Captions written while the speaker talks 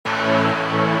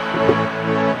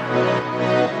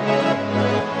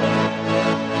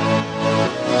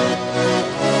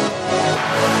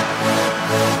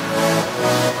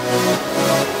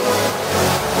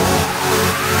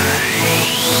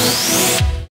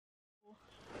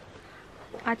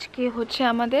আজকে হচ্ছে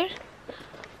আমাদের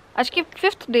আজকে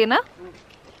 5th ডে না,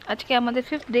 আজকে আমাদের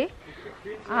 5th ডে।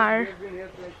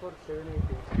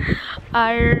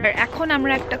 আর এখন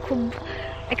আমরা একটা খুব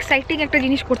এক্সাইটিং একটা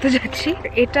জিনিস করতে যাচ্ছি।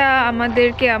 এটা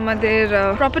আমাদেরকে আমাদের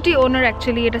প্রপার্টি ওনার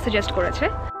অ্যাকচুয়ালি এটা সাজেস্ট করেছে।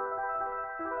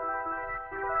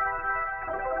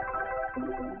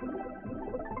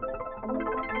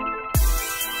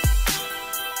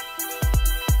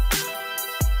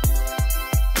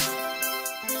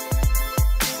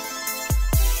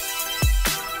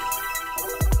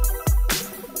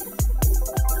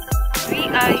 We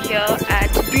are here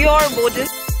at Beer Boden,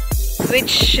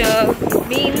 which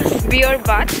means beer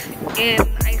bath in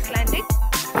Icelandic.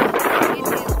 It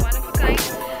is one of a kind.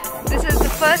 This is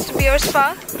the first beer spa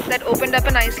that opened up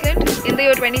in Iceland in the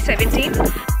year 2017.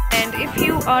 And if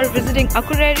you are visiting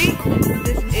Akureyri,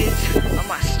 this is a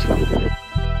must.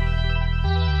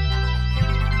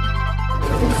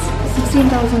 It's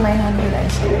 16,900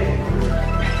 Iceland.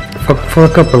 For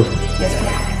a couple? Yes,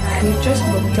 we just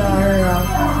booked our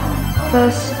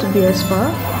first beer spa,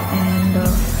 and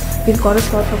we've got a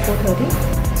slot for 4:30,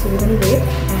 so we're going to wait,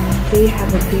 and they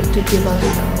have agreed to give us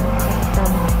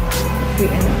some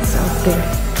free ends out there.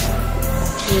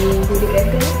 So we'll get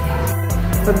there,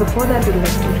 but before that we'd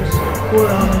like to just go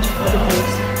around and check out the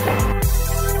place.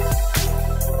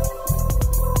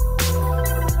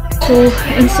 So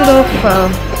instead of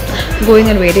going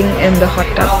and waiting in the hot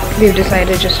tub, we've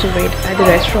decided just to wait at the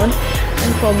restaurant and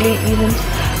probably even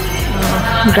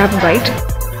grab a bite.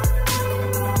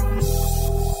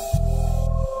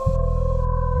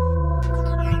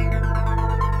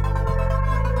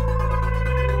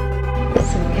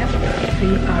 So yeah, we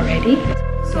are ready.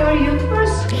 So are you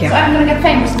YouTubers? Yeah. So I'm gonna get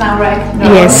famous now, right? No.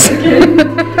 Yes.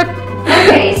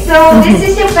 Okay, so this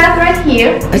is your bed right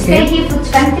here. You stay here for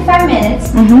 25 minutes.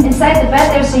 Inside the bed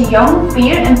there's a young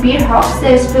beer and beer hops.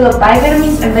 There's full of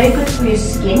vitamins and very good for your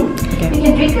skin. You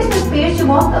can drink as much beer as you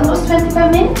want on those 25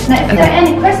 minutes. Now if there are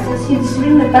any questions, you just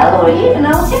ring the bell over here and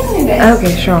I'll check on you guys.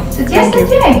 Okay, sure. So just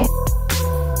enjoy.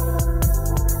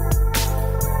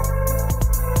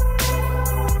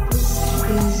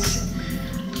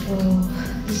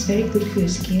 This is very good for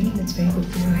your skin. It's very good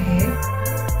for your hair.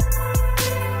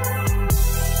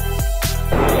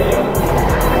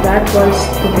 That was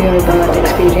the beer bath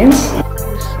experience.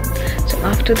 So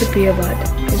after the beer bath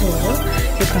is over,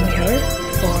 you come here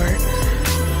for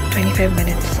 25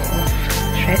 minutes of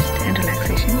rest and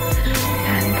relaxation,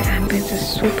 and the ambience is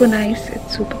super nice.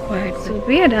 It's super quiet. So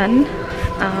we are done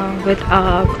with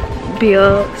our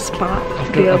beer spa,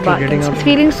 beer bath. It's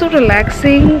feeling so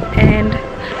relaxing, and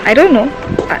I don't know,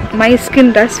 my skin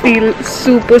does feel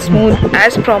super smooth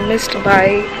as promised by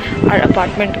our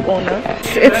apartment owner.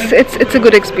 It's a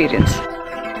good experience.